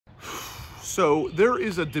So there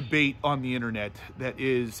is a debate on the internet that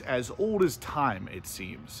is as old as time, it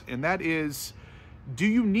seems, and that is, do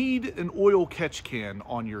you need an oil catch can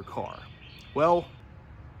on your car? Well,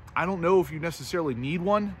 I don't know if you necessarily need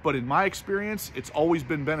one, but in my experience, it's always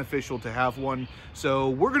been beneficial to have one. So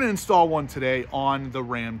we're going to install one today on the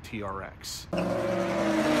Ram TRX.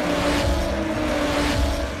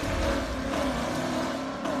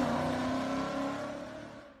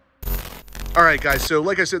 All right, guys, so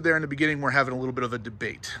like I said there in the beginning, we're having a little bit of a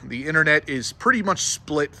debate. The internet is pretty much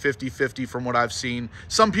split 50-50 from what I've seen.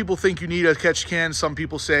 Some people think you need a catch can. Some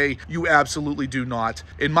people say you absolutely do not.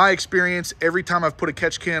 In my experience, every time I've put a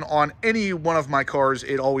catch can on any one of my cars,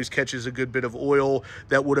 it always catches a good bit of oil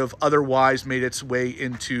that would have otherwise made its way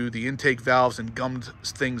into the intake valves and gummed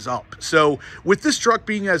things up. So with this truck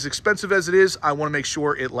being as expensive as it is, I want to make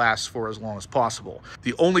sure it lasts for as long as possible.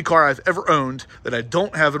 The only car I've ever owned that I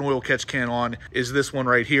don't have an oil catch can on is this one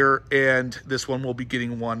right here, and this one will be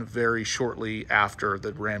getting one very shortly after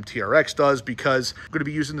the Ram TRX does, because I'm going to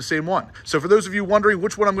be using the same one. So for those of you wondering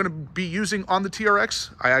which one I'm going to be using on the TRX,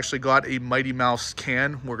 I actually got a Mighty Mouse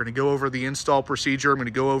can. We're going to go over the install procedure. I'm going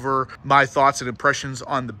to go over my thoughts and impressions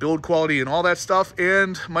on the build quality and all that stuff.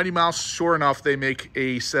 And Mighty Mouse, sure enough, they make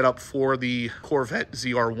a setup for the Corvette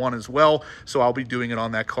ZR1 as well, so I'll be doing it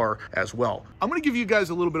on that car as well. I'm going to give you guys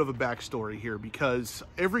a little bit of a backstory here, because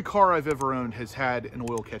every car I've ever owned has had an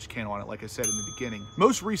oil catch can on it, like I said in the beginning.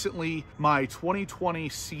 Most recently, my 2020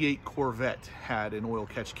 C8 Corvette had an oil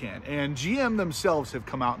catch can, and GM themselves have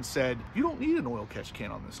come out and said, you don't need an oil catch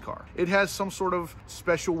can on this car. It has some sort of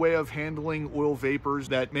special way of handling oil vapors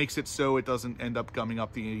that makes it so it doesn't end up gumming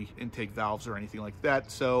up the intake valves or anything like that.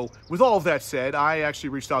 So with all of that said, I actually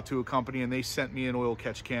reached out to a company and they sent me an oil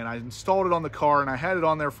catch can. I installed it on the car and I had it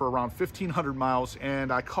on there for around 1,500 miles,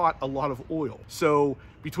 and I caught a lot of oil. So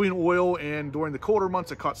between oil and during the colder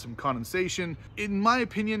months, I caught some condensation. In my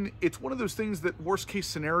opinion, it's one of those things that worst case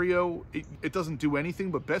scenario, it doesn't do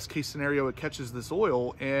anything, but best case scenario, it catches this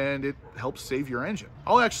oil and it helps save your engine.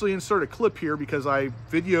 I'll actually insert a clip here because I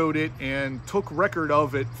videoed it and took record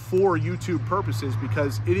of it for YouTube purposes,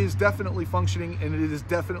 because it is definitely functioning and it is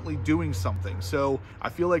definitely doing something. So I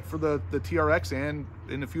feel like for the TRX and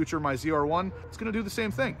in the future my ZR1, it's going to do the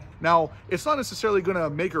same thing. Now, it's not necessarily going to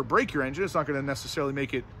make or break your engine. It's not going to necessarily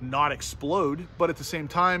make it not explode, but at the same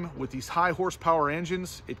time, with these high horsepower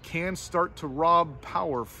engines, it can start to rob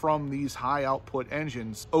power from these high output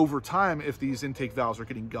engines over time if these intake valves are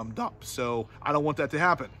getting gummed up. So I don't want that to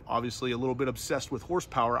happen. Obviously, a little bit obsessed with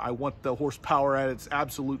horsepower. I want the horsepower at its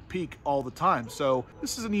absolute peak all the time. So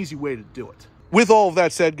this is an easy way to do it. With all of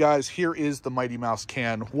that said, guys, here is the Mighty Mouse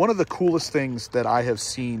can. One of the coolest things that I have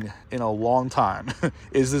seen in a long time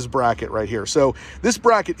is this bracket right here. So this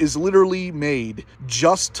bracket is literally made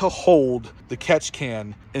just to hold the catch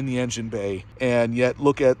can in the engine bay, and yet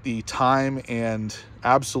look at the time and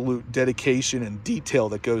absolute dedication and detail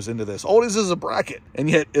that goes into this. All it is a bracket, and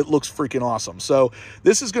yet it looks freaking awesome. So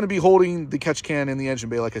this is going to be holding the catch can in the engine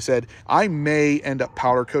bay. Like I said, I may end up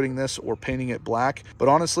powder coating this or painting it black, but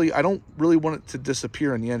honestly, I don't really want it to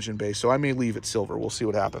disappear in the engine bay, so I may leave it silver. We'll see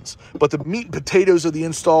what happens. But the meat and potatoes of the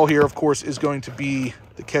install here, of course, is going to be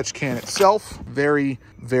the catch can itself. Very,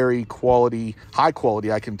 very quality, high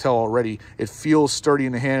quality, I can tell already. It feels sturdy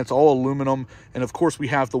in the hand. It's all aluminum. And of course, we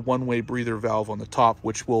have the one-way breather valve on the top,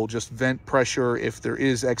 which will just vent pressure. If there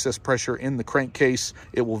is excess pressure in the crankcase,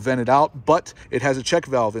 it will vent it out, but it has a check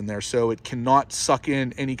valve in there, so it cannot suck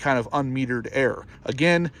in any kind of unmetered air.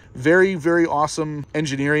 Again, very, very awesome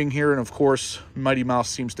engineering here. And of course, Mighty Mouse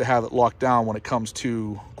seems to have it locked down when it comes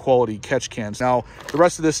to quality catch cans. Now, the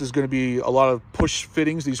rest of this is going to be a lot of push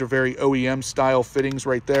fittings. These are very OEM style fittings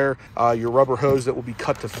right there. Your rubber hose that will be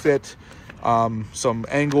cut to fit, some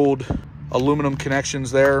angled aluminum connections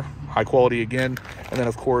there, high quality again, and then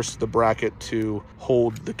of course the bracket to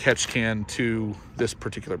hold the catch can to this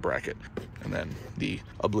particular bracket, and then the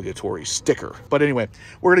obligatory sticker. But anyway,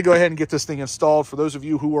 we're gonna go ahead and get this thing installed. For those of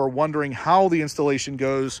you who are wondering how the installation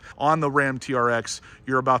goes on the Ram TRX,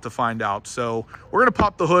 you're about to find out. So we're gonna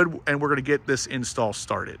pop the hood and we're gonna get this install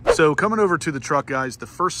started. So coming over to the truck, guys, the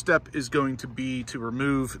first step is going to be to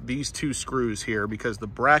remove these two screws here, because the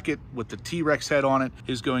bracket with the T-Rex head on it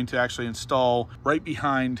is going to actually install right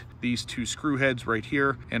behind these two screw heads right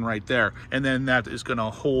here and right there. And then that is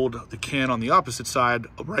gonna hold the can on the opposite side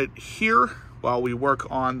right here while we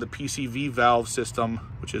work on the PCV valve system,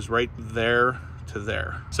 which is right there to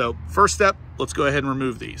there. So first step, let's go ahead and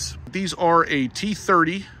remove these. These are a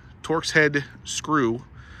T30 Torx head screw,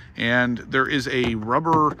 and there is a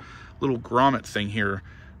rubber little grommet thing here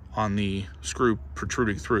on the screw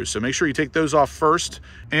protruding through. So make sure you take those off first.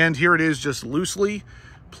 And here it is, just loosely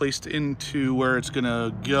placed into where it's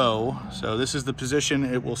gonna go. So this is the position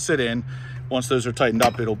it will sit in. Once those are tightened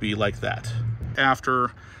up, it'll be like that.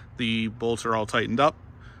 After the bolts are all tightened up,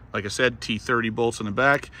 like I said, T30 bolts in the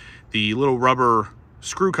back, the little rubber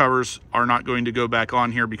screw covers are not going to go back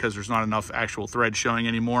on here because there's not enough actual thread showing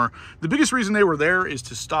anymore. The biggest reason they were there is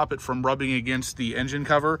to stop it from rubbing against the engine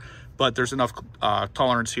cover, but there's enough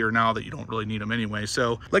tolerance here now that you don't really need them anyway.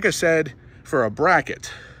 So like I said, for a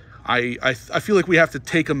bracket, I feel like we have to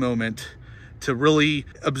take a moment to really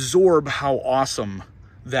absorb how awesome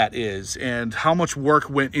that is and how much work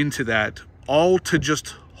went into that, all to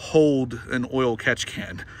just hold an oil catch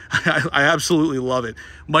can. I absolutely love it.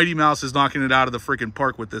 Mighty Mouse is knocking it out of the freaking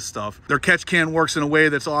park with this stuff. Their catch can works in a way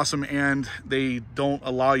that's awesome, and they don't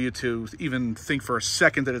allow you to even think for a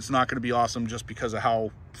second that it's not going to be awesome just because of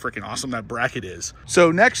how freaking awesome that bracket is.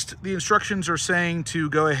 So next, the instructions are saying to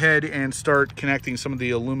go ahead and start connecting some of the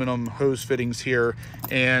aluminum hose fittings here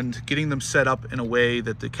and getting them set up in a way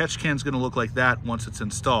that the catch can is going to look like that once it's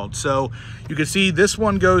installed. So you can see this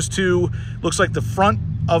one goes to, looks like the front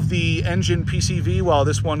of the engine PCV, while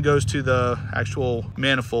this one goes to the actual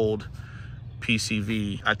manifold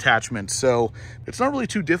PCV attachment. So it's not really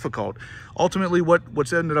too difficult. Ultimately,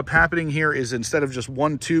 what's ended up happening here is instead of just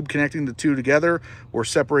one tube connecting the two together, we're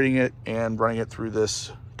separating it and running it through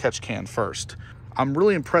this catch can first. I'm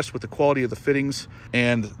really impressed with the quality of the fittings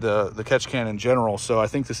and the catch can in general, so I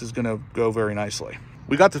think this is going to go very nicely.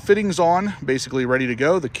 We got the fittings on, basically ready to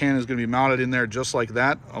go. The can is going to be mounted in there just like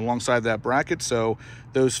that alongside that bracket, so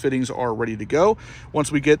those fittings are ready to go.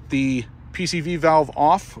 Once we get the PCV valve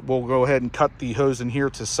off, we'll go ahead and cut the hose in here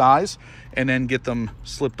to size and then get them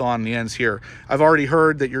slipped on the ends here. I've already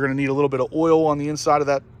heard that you're going to need a little bit of oil on the inside of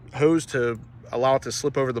that hose to allow it to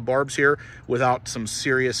slip over the barbs here without some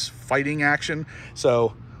serious fighting action.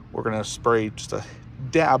 So we're going to spray just a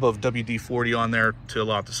dab of WD-40 on there to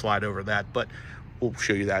allow it to slide over that, but we'll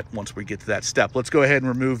show you that once we get to that step. Let's go ahead and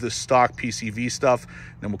remove the stock PCV stuff,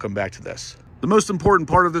 and then we'll come back to this. The most important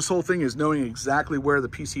part of this whole thing is knowing exactly where the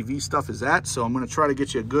PCV stuff is at. So I'm going to try to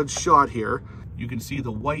get you a good shot here. You can see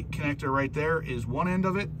the white connector right there is one end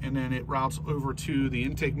of it, and then it routes over to the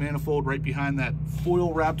intake manifold right behind that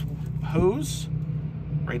foil wrapped hose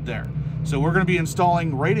right there. So we're going to be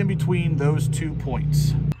installing right in between those 2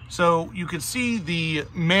 points. So you can see the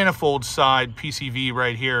manifold side PCV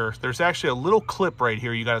right here. There's actually a little clip right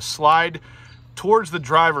here. You got to slide towards the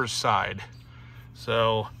driver's side.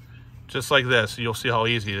 So just like this, you'll see how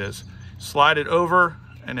easy it is. Slide it over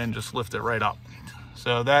and then just lift it right up.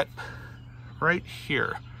 So that right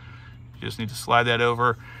here, you just need to slide that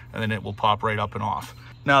over and then it will pop right up and off.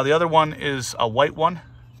 Now the other one is a white one,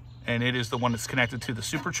 and it is the one that's connected to the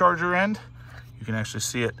supercharger end. You can actually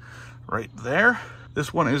see it right there.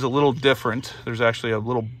 This one is a little different. There's actually a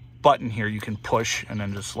little button here you can push and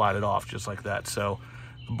then just slide it off just like that. So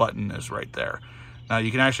the button is right there. Now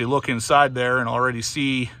you can actually look inside there and already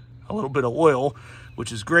see a little bit of oil,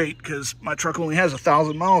 which is great because my truck only has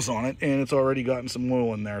 1,000 miles on it and it's already gotten some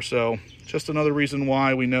oil in there. So just another reason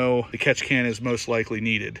why we know the catch can is most likely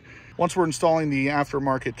needed. Once we're installing the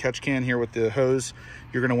aftermarket catch can here with the hose,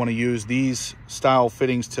 you're going to want to use these style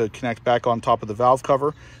fittings to connect back on top of the valve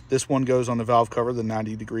cover. This one goes on the valve cover, the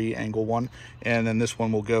 90-degree angle one, and then this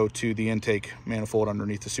one will go to the intake manifold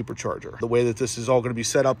underneath the supercharger. The way that this is all going to be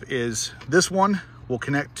set up is this one will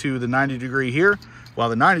connect to the 90-degree here, while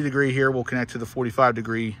the 90-degree here will connect to the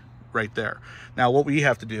 45-degree right there. Now what we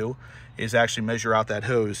have to do is actually measure out that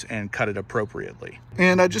hose and cut it appropriately.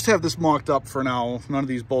 And I just have this mocked up for now. None of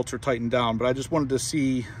these bolts are tightened down, but I just wanted to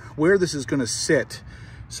see where this is going to sit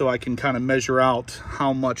so I can kind of measure out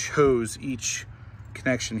how much hose each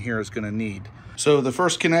connection here is going to need. So the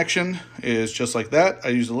first connection is just like that. I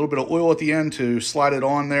used a little bit of oil at the end to slide it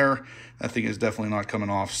on there. That thing is definitely not coming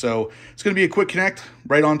off. So it's going to be a quick connect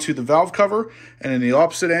right onto the valve cover, and then the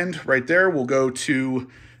opposite end right there will go to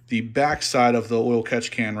the back side of the oil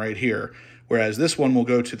catch can right here. Whereas this one will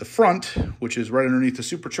go to the front, which is right underneath the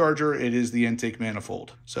supercharger. It is the intake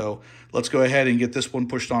manifold. So let's go ahead and get this one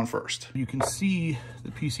pushed on first. You can see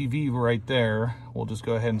the PCV right there. We'll just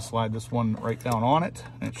go ahead and slide this one right down on it,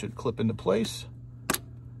 and it should clip into place,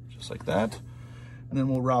 just like that. And then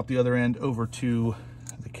we'll route the other end over to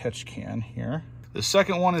the catch can here. The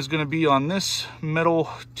second one is going to be on this metal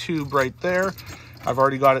tube right there. I've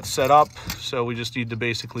already got it set up, so we just need to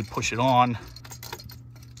basically push it on.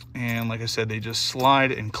 And like I said, they just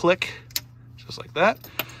slide and click, just like that.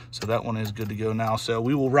 So that one is good to go now. So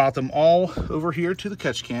we will route them all over here to the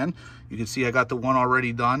catch can. You can see I got the one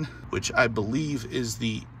already done, which I believe is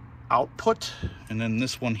the output. And then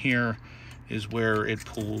this one here is where it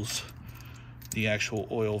pulls the actual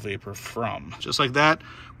oil vapor from. Just like that,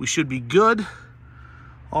 we should be good.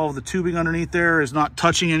 All of the tubing underneath there is not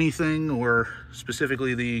touching anything, or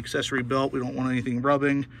specifically the accessory belt. We don't want anything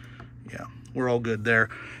rubbing. Yeah, we're all good there.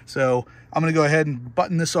 So I'm gonna go ahead and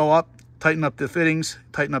button this all up, tighten up the fittings,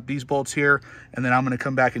 tighten up these bolts here, and then I'm gonna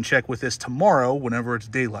come back and check with this tomorrow whenever it's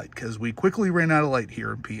daylight, because we quickly ran out of light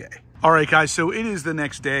here in PA. All right, guys, so it is the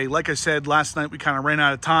next day. Like I said, last night we kind of ran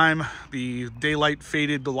out of time. The daylight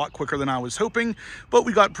faded a lot quicker than I was hoping, but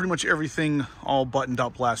we got pretty much everything all buttoned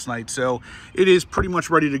up last night. So it is pretty much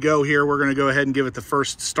ready to go here. We're gonna go ahead and give it the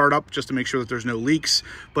first start up just to make sure that there's no leaks.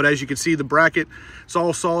 But as you can see, the bracket, it's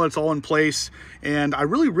all solid, it's all in place. And I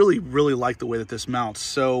really like the way that this mounts.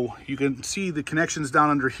 So you can see the connections down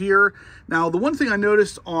under here. Now, the one thing I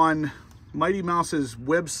noticed on Mighty Mouse's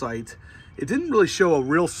website, it didn't really show a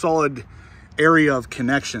real solid area of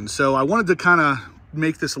connection. So I wanted to kind of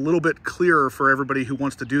make this a little bit clearer for everybody who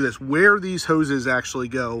wants to do this, where these hoses actually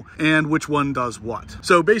go and which one does what.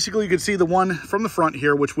 So basically you can see the one from the front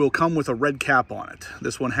here, which will come with a red cap on it.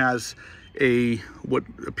 This one has what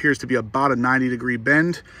appears to be about a 90-degree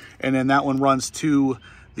bend. And then that one runs to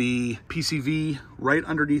the PCV right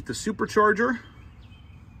underneath the supercharger,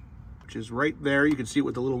 which is right there. You can see it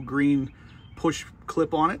with the little green push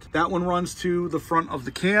clip on it. That one runs to the front of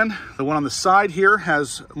the can. The one on the side here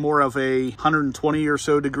has more of a 120 or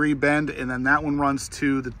so degree bend, and then that one runs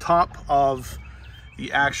to the top of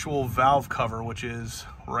the actual valve cover, which is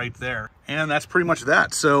right there. And that's pretty much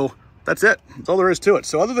that. So that's it. That's all there is to it.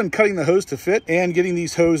 So other than cutting the hose to fit and getting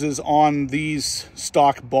these hoses on these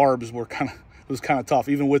stock barbs, was kind of tough.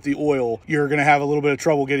 Even with the oil, you're going to have a little bit of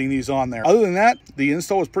trouble getting these on there. Other than that, the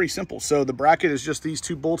install was pretty simple. So the bracket is just these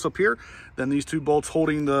two bolts up here, then these two bolts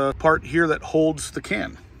holding the part here that holds the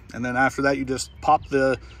can. And then after that, you just pop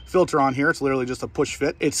the filter on here. It's literally just a push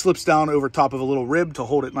fit. It slips down over top of a little rib to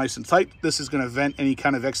hold it nice and tight. This is going to vent any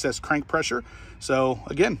kind of excess crank pressure. So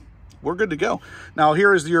again, we're good to go. Now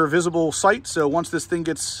here is your visible sight. So once this thing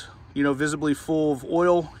gets, you know, visibly full of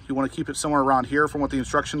oil, you want to keep it somewhere around here from what the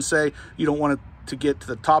instructions say. You don't want it to get to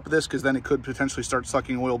the top of this, because then it could potentially start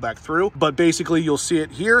sucking oil back through. But basically you'll see it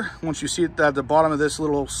here. Once you see it at the bottom of this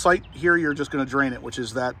little sight here, you're just going to drain it, which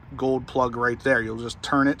is that gold plug right there. You'll just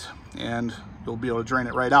turn it and you'll be able to drain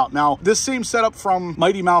it right out. Now, this same setup from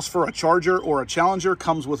Mighty Mouse for a Charger or a Challenger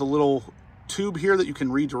comes with a little tube here that you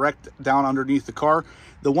can redirect down underneath the car.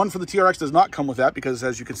 The one for the TRX does not come with that, because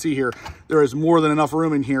as you can see here, there is more than enough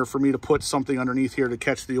room in here for me to put something underneath here to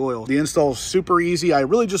catch the oil. The install is super easy. I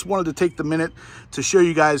really just wanted to take the minute to show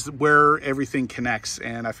you guys where everything connects,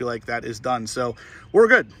 and I feel like that is done. So we're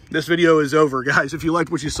good. This video is over, guys. If you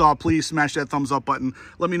liked what you saw, please smash that thumbs up button.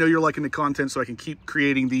 Let me know you're liking the content so I can keep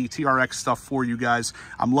creating the TRX stuff for you guys.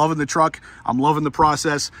 I'm loving the truck. I'm loving the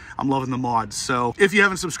process. I'm loving the mods. So if you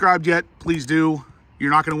haven't subscribed yet, please do. You're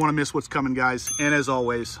not going to want to miss what's coming, guys. And as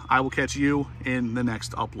always, I will catch you in the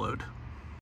next upload.